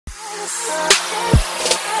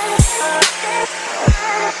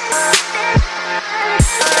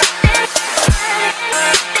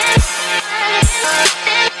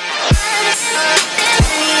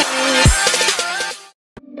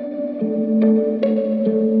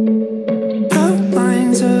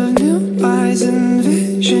Outlines of new eyes and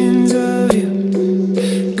visions of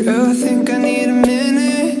you. Girl, I think I need a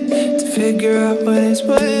minute to figure out what is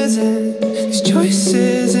what isn't. These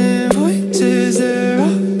choices and voices, they're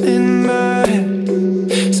all in my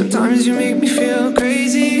head. Sometimes you make me feel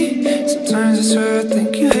crazy. Sometimes I swear I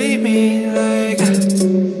think you hate me like that.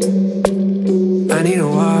 I need a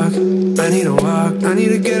walk, I need a walk, I need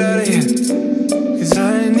to get out of here. 'Cause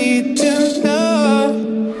I need to know,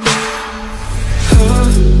 who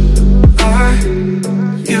are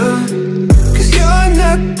you? 'Cause you're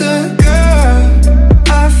not the girl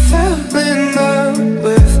I fell in love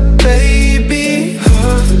with, baby. Who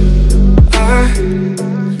are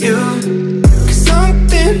you? 'Cause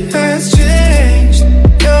something has changed.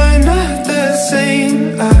 You're not the same.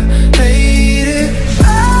 I hate it.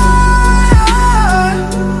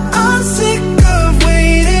 I'm sick of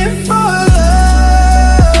waiting for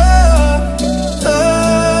love, love.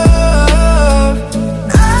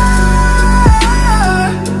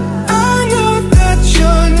 I know that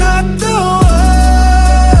you're not the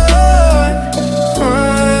one.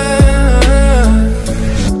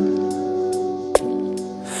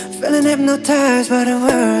 Feeling hypnotized by the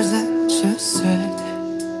words that you said.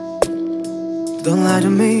 Don't lie to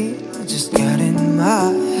me, I just got in my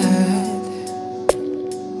head.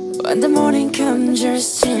 When the morning comes, you're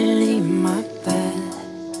still in my bed,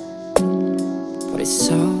 but it's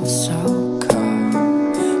so, so cold.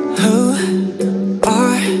 Who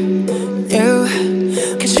are you?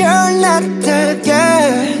 'Cause you're not the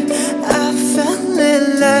girl I fell in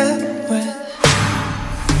love with.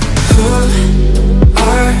 Who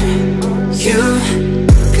are you?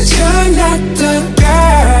 'Cause you're not the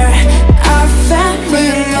girl I fell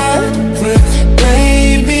in love with,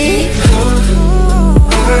 baby. Who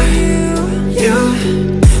are you?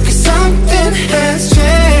 'Cause something has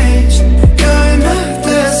changed. You're not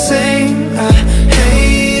the same. I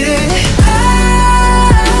hate it.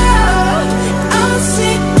 I'm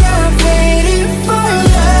sick of waiting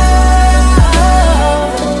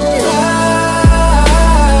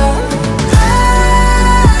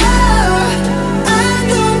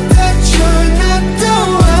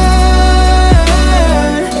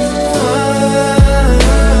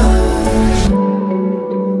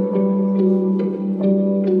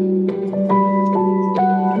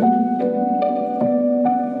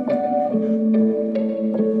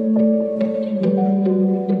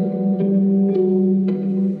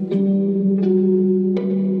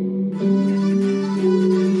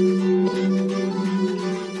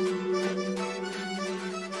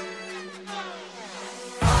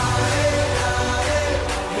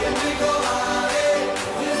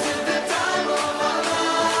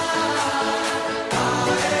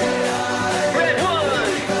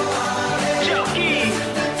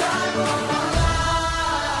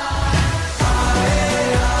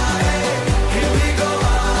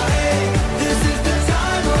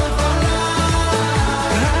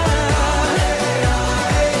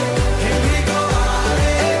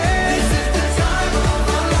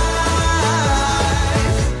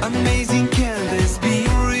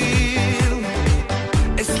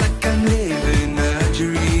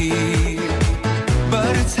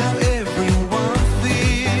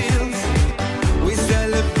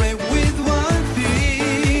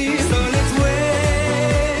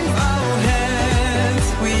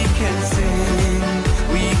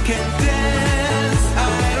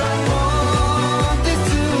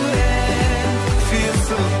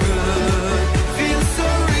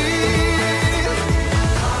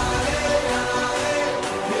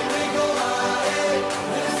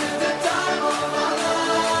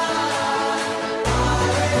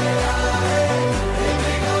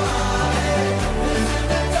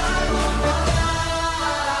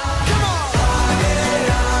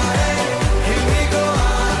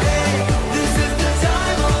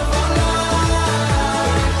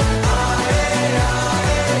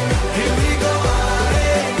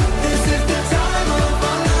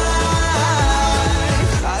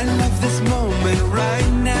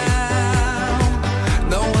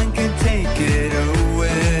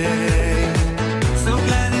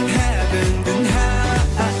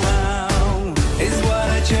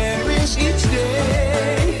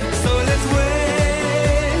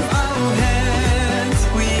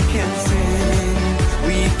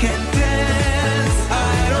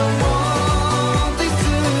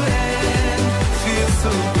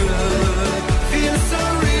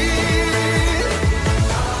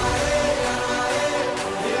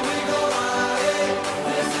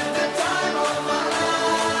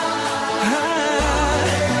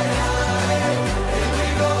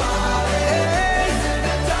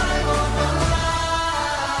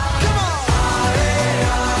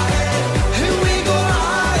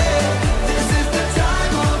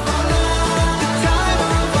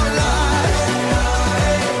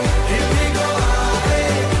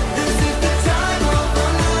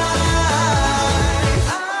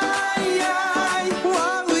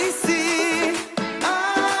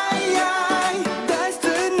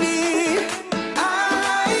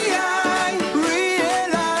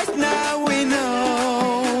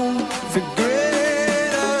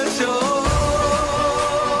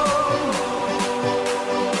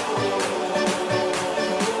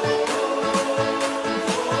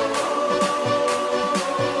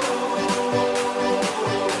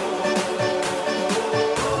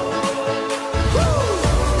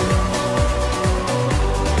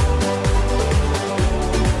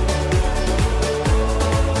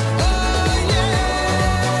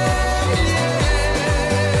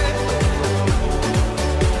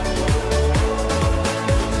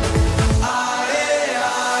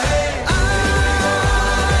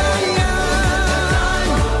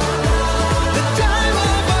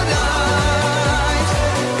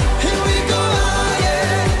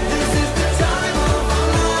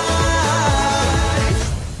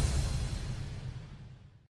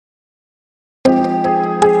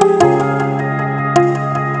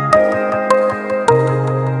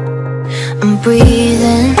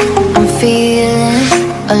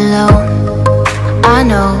I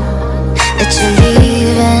know that you're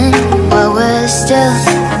leaving, but we're still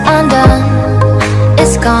undone.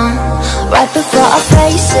 It's gone, right before our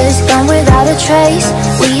faces, gone without a trace.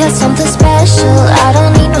 We had something special, I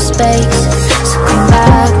don't need no space. So come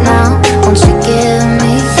back now, won't you give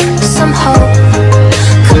me some hope?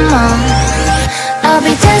 Come on, I'll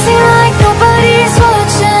be dancing like nobody's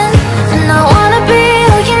watching, and I wanna be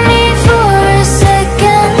all you need for a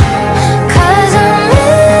second, 'cause I'm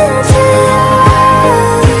into you.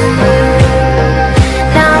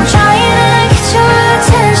 Now I'm trying to get your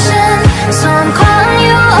attention, so I'm calling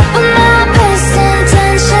you up on my best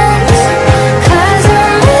intentions, 'cause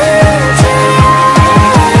I'm into you.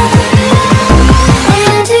 I'm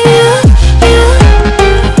into you, you.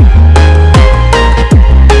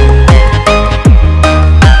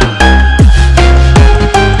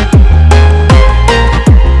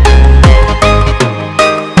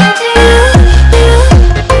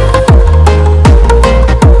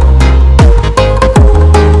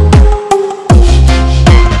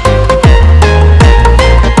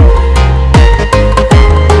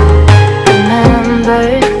 Remember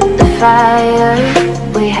the fire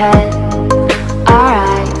we had, our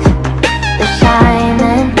eyes, they're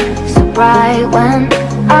shining so bright when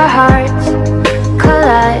our hearts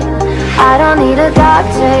collide. I don't need a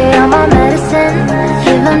doctor, you're my medicine,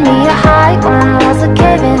 giving me a high when walls are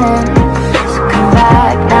caving in.